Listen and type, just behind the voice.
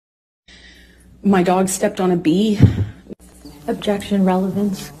My dog stepped on a bee. Objection,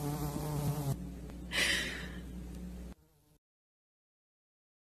 relevance.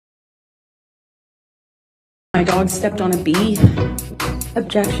 My dog stepped on a bee.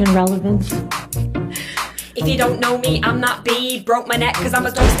 Objection, relevance. If you don't know me, I'm that bee. Broke my neck cause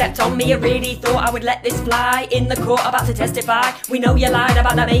Amazon stepped on me. I really thought I would let this fly. In the court about to testify. We know you lied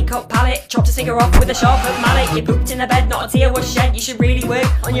about that makeup palette. Chopped a cigar off with a sharpened mallet. You pooped in the bed, not a tear was shed. You should really work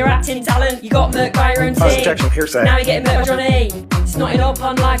on your acting talent. You got murked by your own team. Objection, hearsay. Now you're getting murked on A. It's not up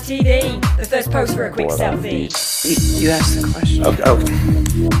on live TV. The first post for a quick selfie. You asked the question. Okay.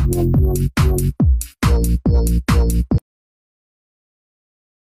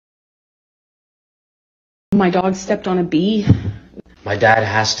 My dog stepped on a bee. My dad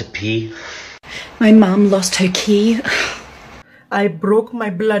has to pee. My mom lost her key. I broke my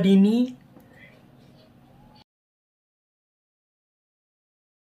bloody knee.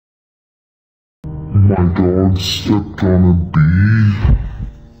 My dog stepped on a bee.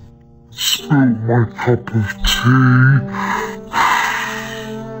 Spilled my cup of tea.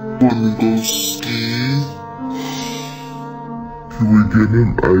 Wanna go ski? Can we get an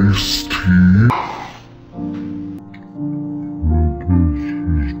iced tea?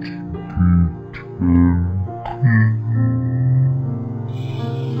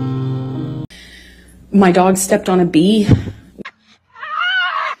 My dog stepped on a bee.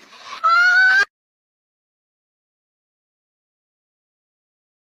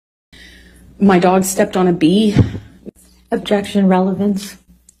 My dog stepped on a bee. Objection, relevance.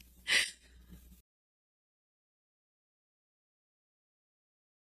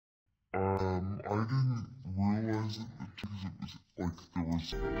 I didn't realize it because it was like there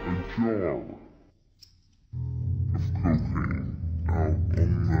was a jar of cocaine out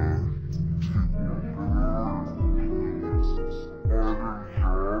on the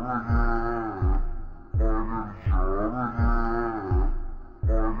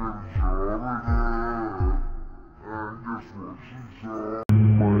my head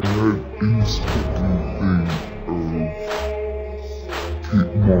instantly think of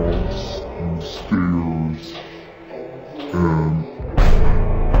peat moss and stairs and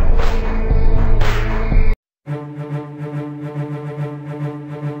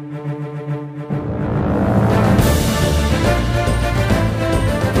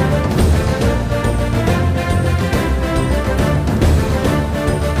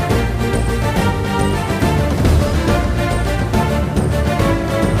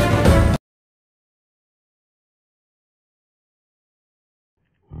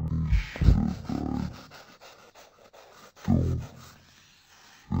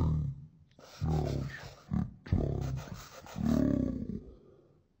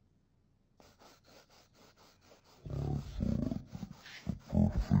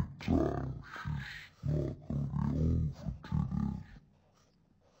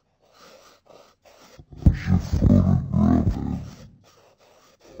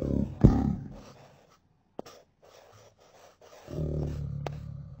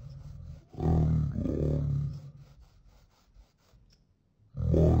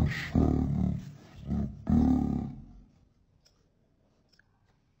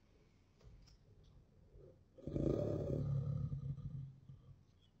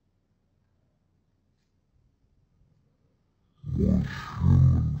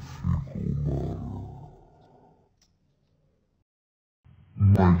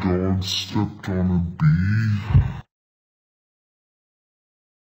my dog stepped on a bee.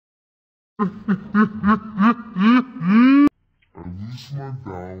 I lose my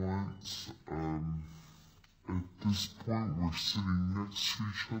balance. At this point, we're sitting next to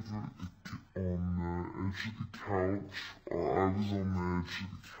each other on the edge of the couch, or I was on the edge of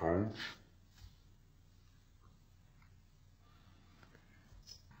the couch.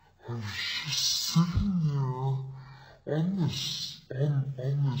 I was just sitting there on this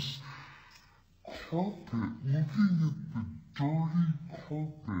carpet, looking at the dirty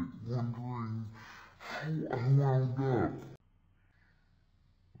carpet, wondering how I wound up.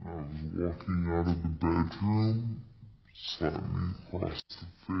 I was walking out of the bedroom, slapped me across the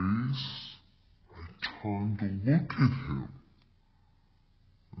face. I turned to look at him,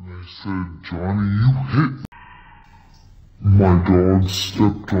 and I said, "Johnny, you hit me." My dog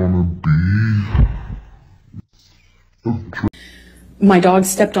stepped on a bee. My dog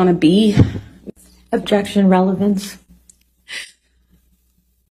stepped on a bee. Objection, relevance.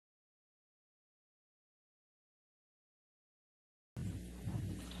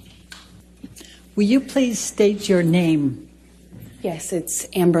 Will you please state your name? Yes, it's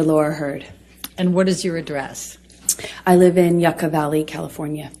Amber Laura Hurd. And what is your address? I live in Yucca Valley,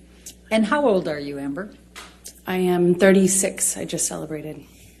 California. And how old are you, Amber? I am 36. I just celebrated.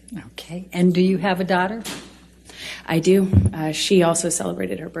 Okay. And do you have a daughter? I do. She also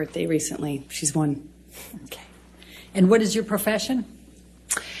celebrated her birthday recently. She's 1. Okay. And what is your profession?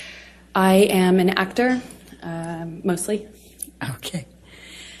 I am an actor, mostly. Okay.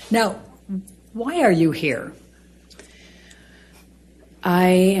 Now, why are you here? I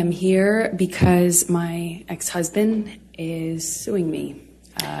am here because my ex-husband is suing me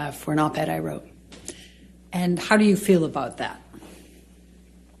for an op-ed I wrote. And how do you feel about that?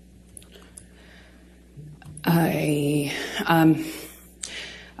 I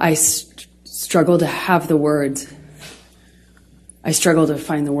struggle to have the words. I struggle to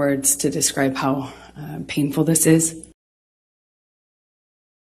find the words to describe how painful this is.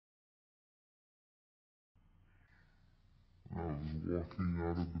 I was walking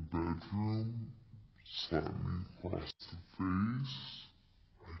out of the bedroom, slapped me across the face.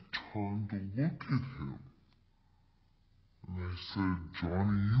 I turned to look at him, and I said,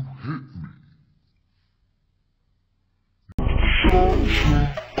 "Johnny, you hit me."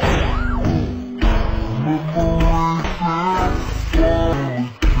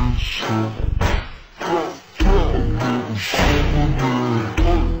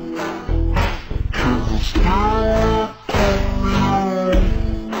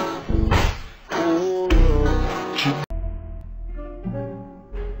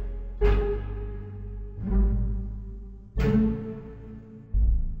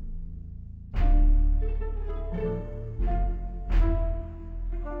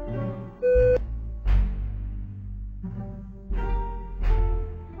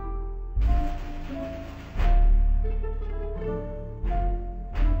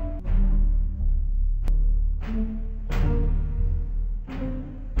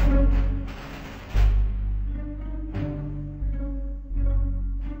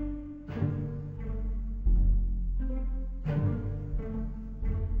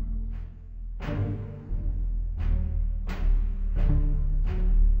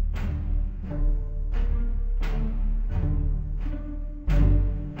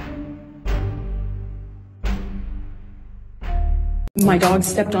 My dog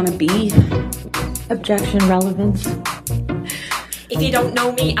stepped on a bee. Objection, relevance. If you don't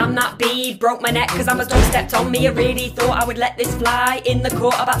know me, I'm that bee. Broke my neck cause I'm a dog stepped on me. I really thought I would let this fly. In the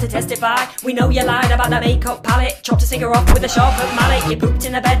court about to testify. We know you lied about that makeup palette. Chopped a cigar off with a sharp mallet. You pooped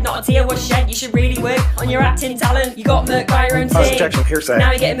in the bed, not a tear was shed. You should really work on your acting talent. You got murked by your own team. Objection, hearsay. Now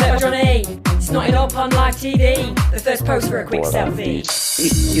you're getting murked by Johnny. It's not up on live TV. The first post for a quick selfie.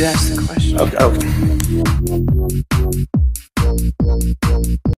 You asked the question. Okay.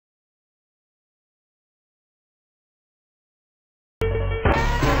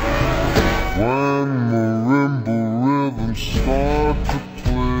 When marimba rhythms start to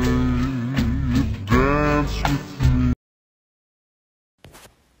play, dance with me.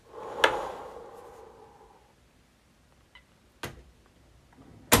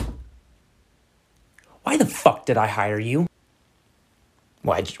 Why the fuck did I hire you?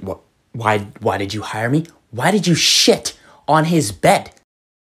 Why did you hire me? Why did you shit on his bed?